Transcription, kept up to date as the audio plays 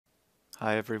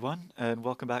Hi everyone, and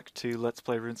welcome back to Let's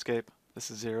Play RuneScape.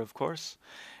 This is Zero, of course.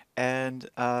 And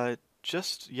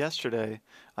just yesterday,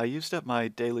 I used up my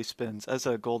daily spins. As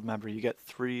a gold member, you get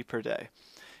 3 per day.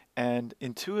 And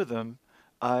in 2 of them,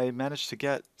 I managed to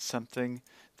get something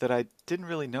that I didn't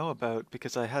really know about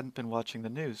because I hadn't been watching the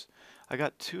news. I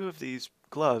got 2 of these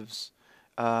gloves.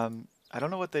 I don't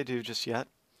know what they do just yet.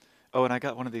 Oh, and I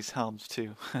got one of these helms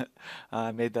too.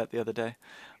 I made that the other day.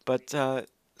 But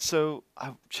so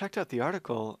I checked out the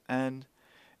article, and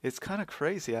it's kind of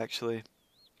crazy actually.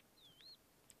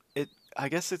 I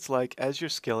guess it's like as you're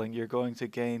skilling, you're going to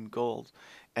gain gold.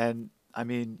 And I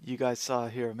mean, you guys saw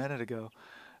here a minute ago.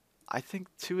 I think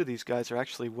 2 of these guys are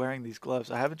actually wearing these gloves.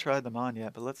 I haven't tried them on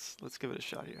yet, but let's give it a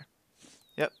shot here.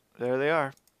 Yep, there they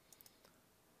are.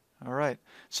 All right.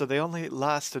 So they only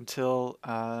last until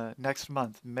next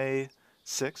month, May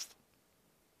 6th.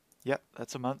 Yep,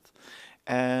 that's a month.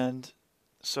 And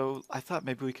so I thought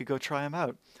maybe we could go try them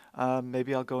out.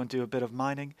 Maybe I'll go and do a bit of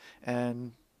mining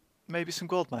and maybe some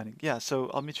gold mining. Yeah, so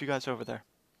I'll meet you guys over there.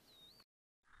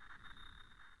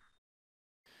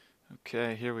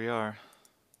 Okay, here we are.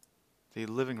 The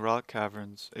Living Rock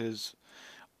Caverns is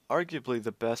arguably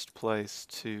the best place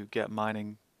to get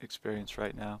mining experience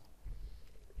right now.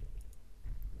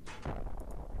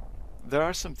 There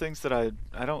are some things that I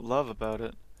don't love about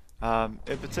it.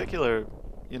 In particular,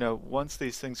 you know, once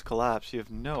these things collapse, you have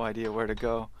no idea where to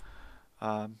go.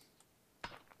 Um,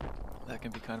 that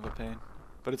can be kind of a pain.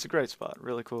 But it's a great spot,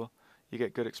 really cool. You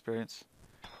get good experience.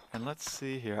 And let's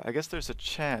see here. I guess there's a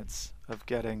chance of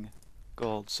getting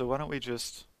gold. So why don't we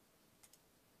just...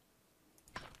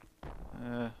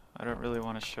 I don't really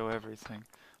want to show everything.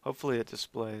 Hopefully it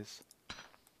displays.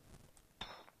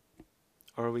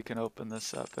 Or we can open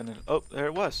this up and oh, there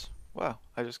it was. Wow,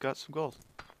 I just got some gold.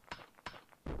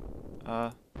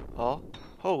 All?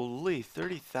 Holy,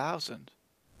 30,000.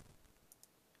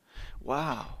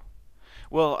 Wow.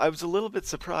 Well, I was a little bit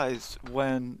surprised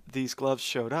when these gloves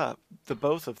showed up. The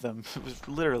both of them, it was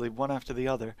literally one after the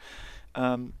other.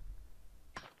 Um,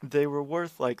 they were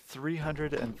worth like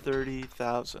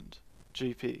 330,000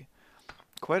 GP.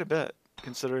 Quite a bit,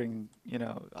 considering, you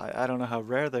know, I don't know how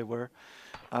rare they were.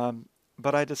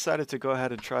 But I decided to go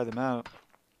ahead and try them out.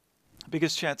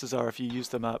 Because chances are if you use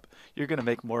them up, you're going to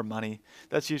make more money.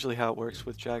 That's usually how it works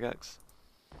with Jagex.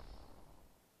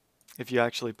 If you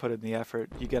actually put in the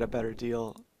effort, you get a better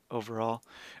deal overall.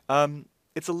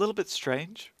 It's a little bit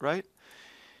strange, right?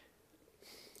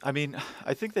 I mean,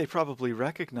 I think they probably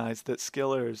recognize that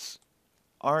skillers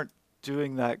aren't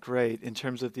doing that great in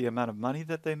terms of the amount of money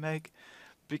that they make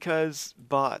because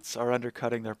bots are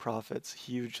undercutting their profits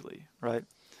hugely, right?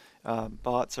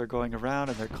 Bots are going around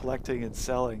and they're collecting and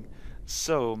selling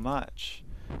so much,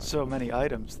 so many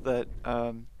items that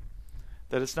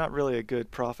that it's not really a good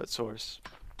profit source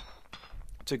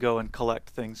to go and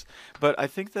collect things. But I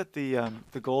think that the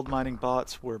gold mining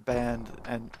bots were banned,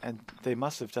 and they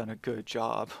must have done a good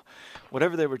job.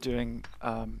 Whatever they were doing,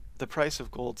 the price of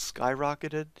gold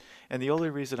skyrocketed, and the only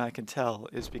reason I can tell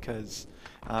is because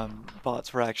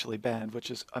bots were actually banned, which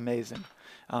is amazing.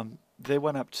 They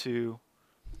went up to,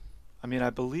 I mean,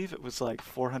 I believe it was like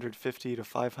 450 to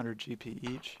 500 GP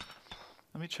each.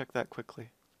 Let me check that quickly.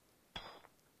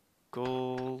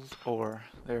 Gold ore.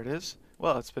 There it is.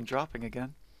 Well, it's been dropping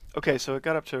again. Okay, so it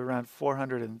got up to around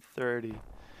 430.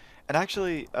 And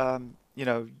actually, you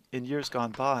know, in years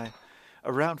gone by,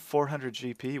 around 400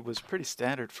 GP was pretty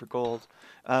standard for gold.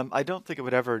 I don't think it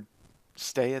would ever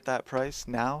stay at that price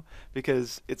now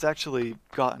because it's actually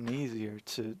gotten easier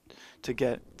to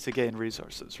gain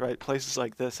resources, right? Places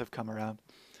like this have come around.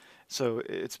 So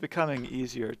it's becoming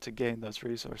easier to gain those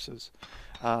resources,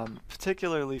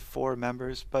 particularly for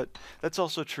members, but that's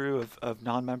also true of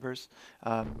non-members.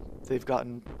 They've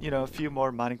gotten, you know, a few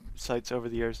more mining sites over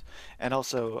the years, and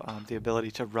also the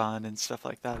ability to run and stuff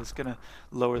like that is going to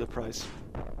lower the price.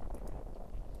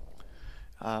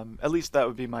 At least that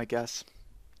would be my guess.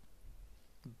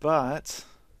 But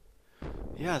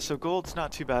yeah, so gold's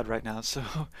not too bad right now, so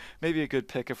maybe a good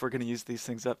pick if we're going to use these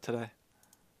things up today.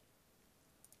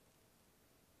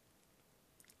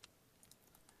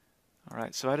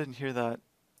 Alright, so I didn't hear that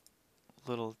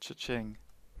little cha-ching.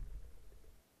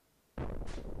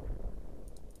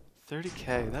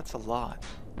 30k, that's a lot.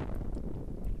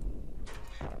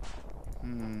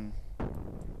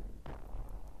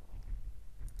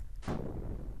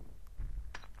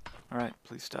 Alright,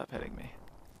 please stop hitting me.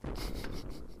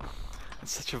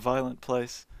 It's such a violent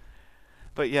place.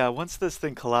 But yeah, once this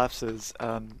thing collapses,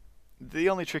 the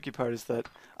only tricky part is that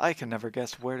I can never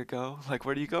guess where to go. Like,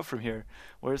 where do you go from here?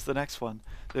 Where's the next one?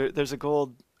 There's a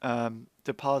gold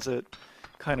deposit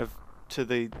kind of to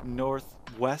the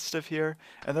northwest of here,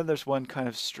 and then there's one kind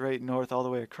of straight north all the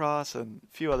way across, and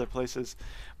a few other places.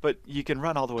 But you can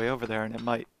run all the way over there, and it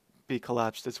might be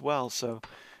collapsed as well. So,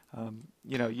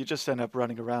 you know, you just end up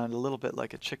running around a little bit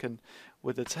like a chicken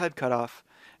with its head cut off,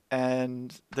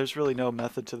 and there's really no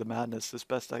method to the madness, as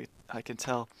best I can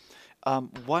tell.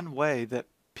 One way that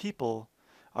people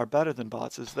are better than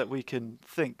bots is that we can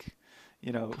think.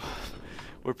 You know,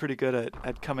 we're pretty good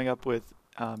at coming up with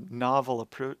novel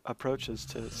approaches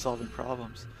to solving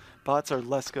problems. Bots are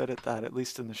less good at that, at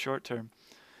least in the short term.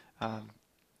 Um,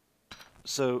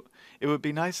 so it would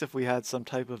be nice if we had some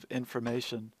type of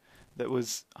information that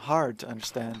was hard to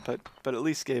understand, but at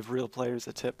least gave real players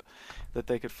a tip that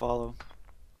they could follow.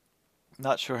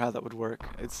 Not sure how that would work.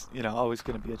 It's, you know, always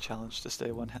going to be a challenge to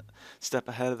stay one step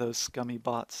ahead of those scummy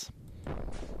bots.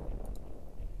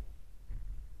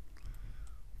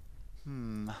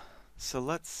 So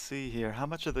let's see here. How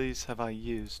much of these have I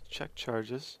used? Check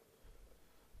charges.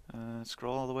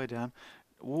 Scroll all the way down.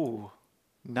 Ooh,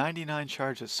 99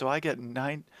 charges. So I get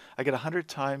 100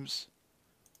 times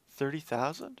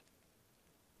 30,000?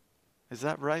 Is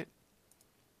that right?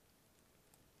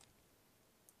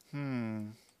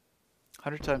 100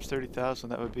 times 30,000,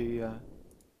 that would be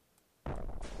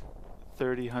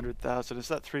 100,000. Is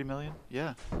that 3 million?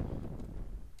 Yeah.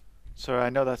 Sorry, I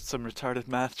know that's some retarded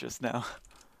math just now.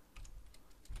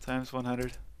 Times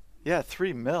 100. Yeah,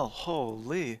 3 mil.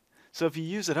 Holy. So if you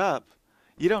use it up,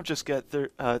 you don't just get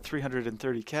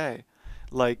 330k,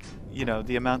 like, you know,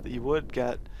 the amount that you would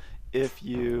get if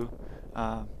you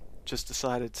just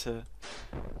decided to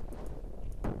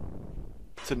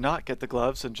not get the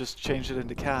gloves and just change it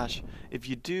into cash. If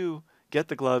you do get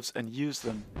the gloves and use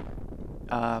them,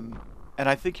 and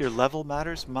I think your level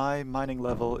matters. My mining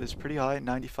level is pretty high,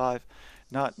 95,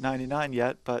 not 99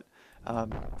 yet, but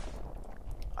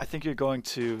I think you're going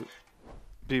to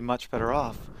be much better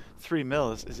off. 3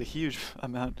 mil is a huge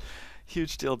amount,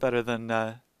 huge deal better than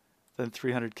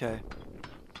 300k.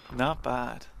 Not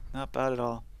bad, not bad at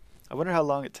all. I wonder how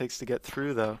long it takes to get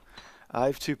through though. I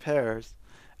have 2 pairs.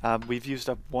 We've used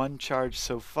up 1 charge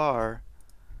so far.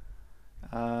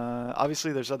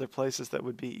 Obviously there's other places that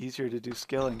would be easier to do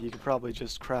skilling. You could probably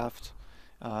just craft,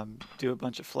 do a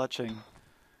bunch of fletching,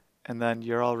 and then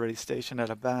you're already stationed at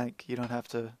a bank. You don't have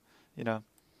to, you know,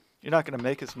 you're not going to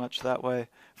make as much that way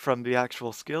from the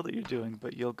actual skill that you're doing,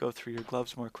 but you'll go through your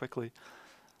gloves more quickly.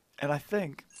 And I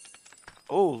think,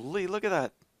 holy, look at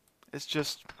that. It's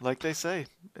just like they say,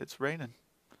 it's raining.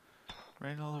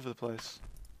 Raining all over the place.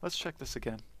 Let's check this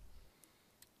again.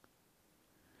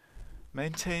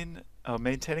 Maintaining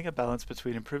a balance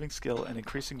between improving skill and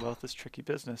increasing wealth is tricky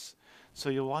business. So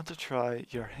you'll want to try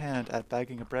your hand at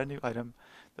bagging a brand new item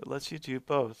that lets you do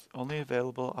both, only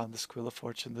available on the Squill of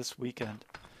Fortune this weekend.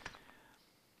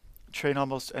 Train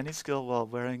almost any skill while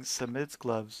wearing Samid's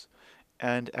gloves,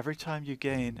 and every time you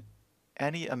gain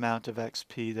any amount of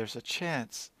XP, there's a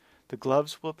chance the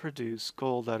gloves will produce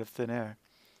gold out of thin air.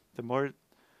 The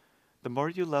more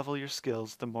you level your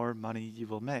skills, the more money you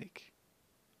will make.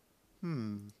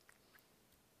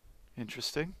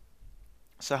 Interesting.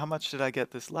 So how much did I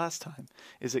get this last time?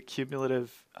 Is it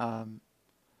cumulative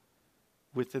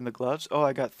within the gloves? Oh,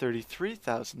 I got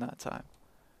 33,000 that time.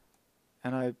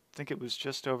 And I think it was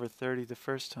just over 30 the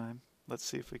first time. Let's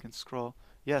see if we can scroll.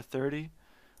 Yeah, 30.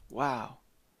 Wow.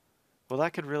 Well,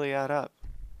 that could really add up.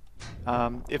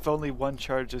 If only 1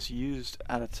 charge is used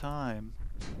at a time,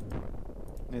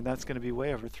 I mean, that's going to be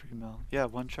way over 3 mil. Yeah,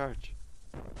 1 charge.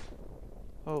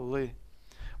 Holy.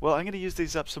 Well, I'm going to use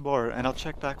these up some more, and I'll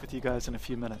check back with you guys in a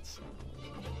few minutes.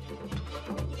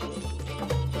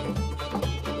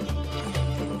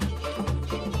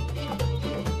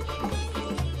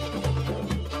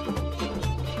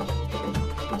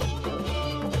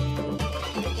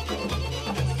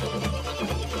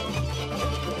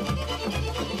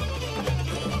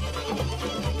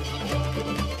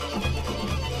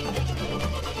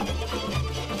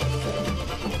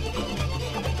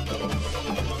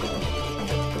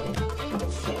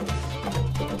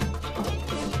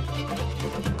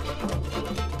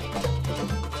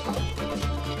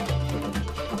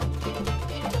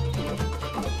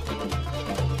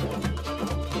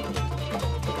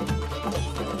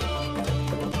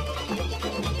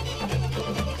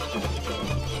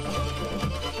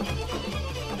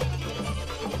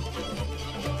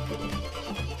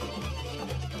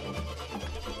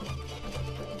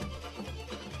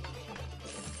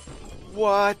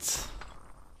 What?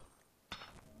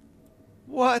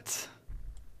 What?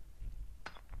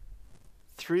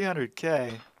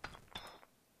 300k?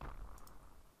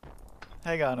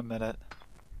 Hang on a minute.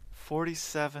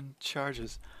 47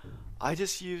 charges. I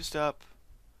just used up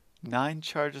 9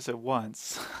 charges at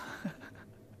once.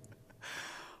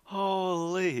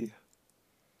 Holy.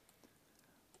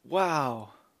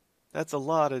 Wow. That's a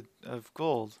lot of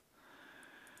gold.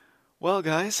 Well,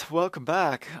 guys, welcome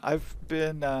back. I've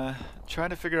been trying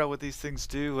to figure out what these things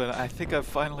do, and I think I've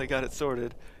finally got it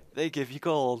sorted. They give you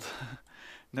gold.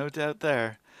 No doubt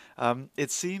there.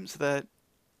 It seems that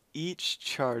each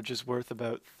charge is worth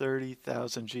about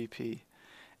 30,000 GP.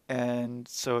 And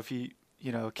so if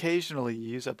occasionally you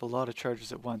use up a lot of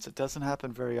charges at once. It doesn't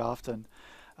happen very often.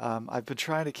 I've been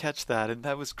trying to catch that, and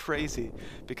that was crazy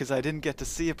because I didn't get to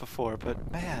see it before.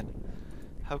 But man,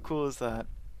 how cool is that?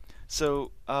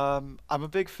 So I'm a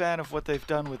big fan of what they've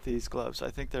done with these gloves.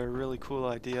 I think they're a really cool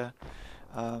idea.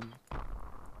 Um,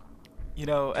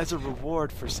 as a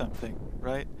reward for something,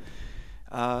 right?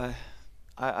 Uh,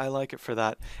 I like it for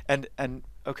that. And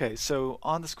okay, so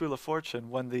on the School of Fortune,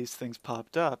 when these things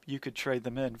popped up, you could trade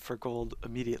them in for gold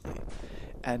immediately.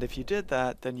 And if you did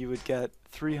that, then you would get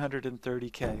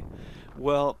 330k.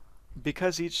 Well,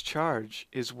 because each charge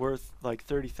is worth like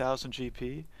 30,000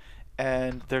 GP,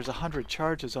 and there's 100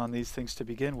 charges on these things to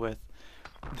begin with,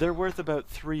 they're worth about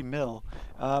 3 mil,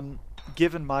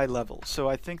 given my level. So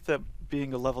I think that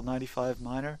being a level 95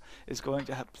 miner is going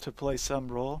to have to play some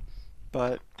role,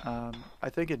 but I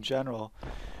think in general,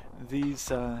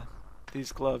 these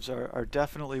these gloves are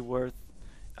definitely worth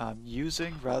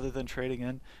using rather than trading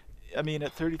in. I mean,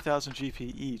 at 30,000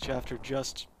 GP each, after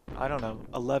just, I don't know,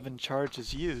 11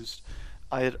 charges used,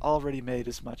 I had already made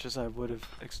as much as I would have,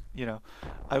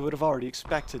 I would have already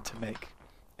expected to make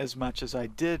as much as I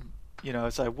did,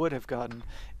 as I would have gotten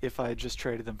if I had just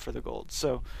traded them for the gold.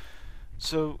 So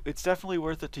it's definitely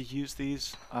worth it to use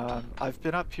these. I've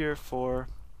been up here for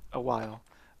a while.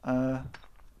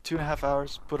 2.5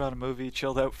 hours, put on a movie,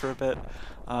 chilled out for a bit,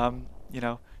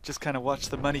 just kind of watched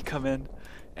the money come in,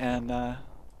 and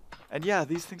yeah,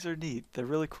 these things are neat. They're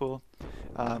really cool.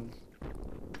 Um,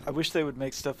 I wish they would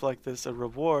make stuff like this a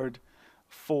reward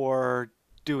for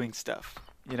doing stuff.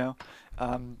 You know,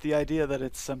 the idea that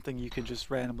it's something you can just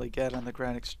randomly get on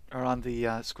the or on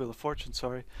the Squeal of Fortune.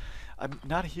 Sorry, I'm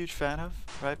not a huge fan of.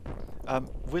 Right,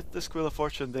 with the Squeal of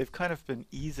Fortune, they've kind of been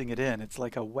easing it in. It's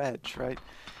like a wedge, right?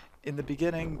 In the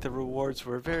beginning, the rewards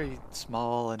were very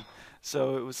small, and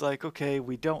so it was like, okay,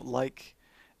 we don't like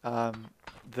um,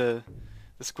 the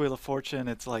Squeal of Fortune.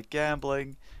 It's like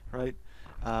gambling, right?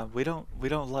 We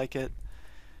don't like it.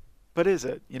 But is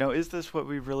it? Is this what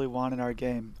we really want in our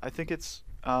game? I think it's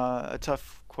a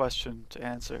tough question to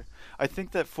answer. I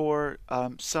think that for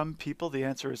some people, the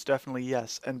answer is definitely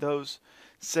yes. And those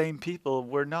same people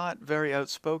were not very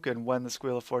outspoken when the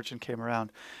Squeal of Fortune came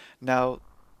around. Now,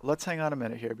 let's hang on a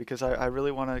minute here because I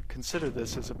really want to consider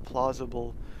this as a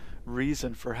plausible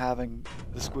reason for having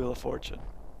the Squeal of Fortune.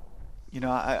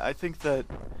 I think that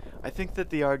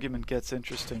the argument gets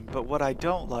interesting, but what I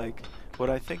don't like, what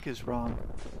I think is wrong,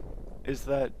 is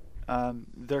that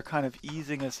they're kind of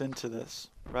easing us into this,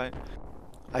 right?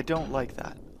 I don't like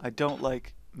that. I don't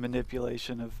like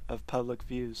manipulation of public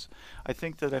views. I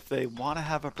think that if they want to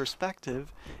have a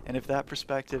perspective, and if that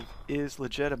perspective is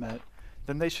legitimate,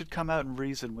 then they should come out and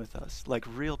reason with us, like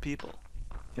real people,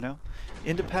 you know?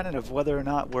 Independent of whether or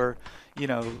not we're,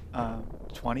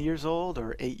 20 years old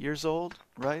or 8 years old,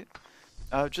 right?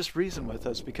 Just reason with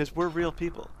us because we're real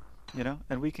people,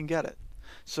 and we can get it.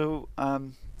 So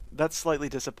that's slightly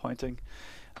disappointing.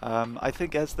 I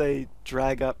think as they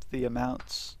drag up the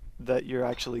amounts that you're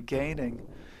actually gaining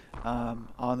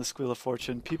on the Squeal of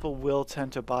Fortune, people will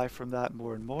tend to buy from that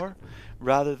more and more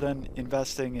rather than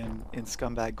investing in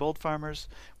scumbag gold farmers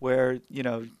where,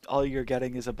 all you're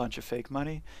getting is a bunch of fake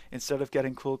money instead of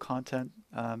getting cool content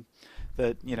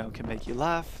that, can make you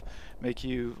laugh, make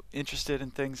you interested in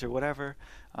things or whatever.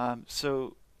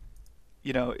 So,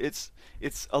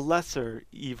 it's a lesser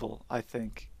evil, I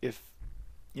think, if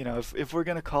we're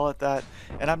going to call it that,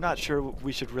 and I'm not sure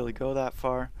we should really go that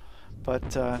far,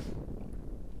 but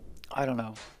I don't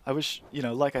know. I wish,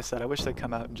 like I said, I wish they'd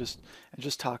come out and just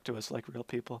talk to us like real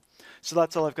people. So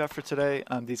that's all I've got for today.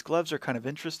 These gloves are kind of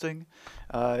interesting.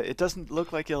 It doesn't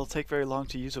look like it'll take very long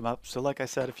to use them up. So like I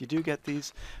said, if you do get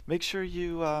these, make sure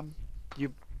you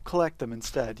collect them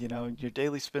instead. Your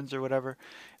daily spins or whatever.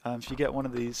 If you get one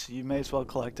of these, you may as well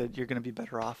collect it. You're going to be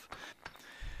better off.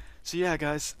 So yeah,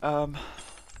 guys,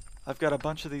 I've got a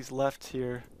bunch of these left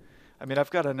here. I mean,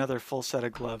 I've got another full set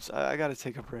of gloves. I got to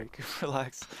take a break,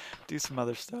 relax, do some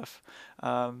other stuff.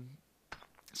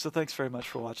 So thanks very much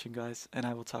for watching, guys, and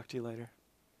I will talk to you later.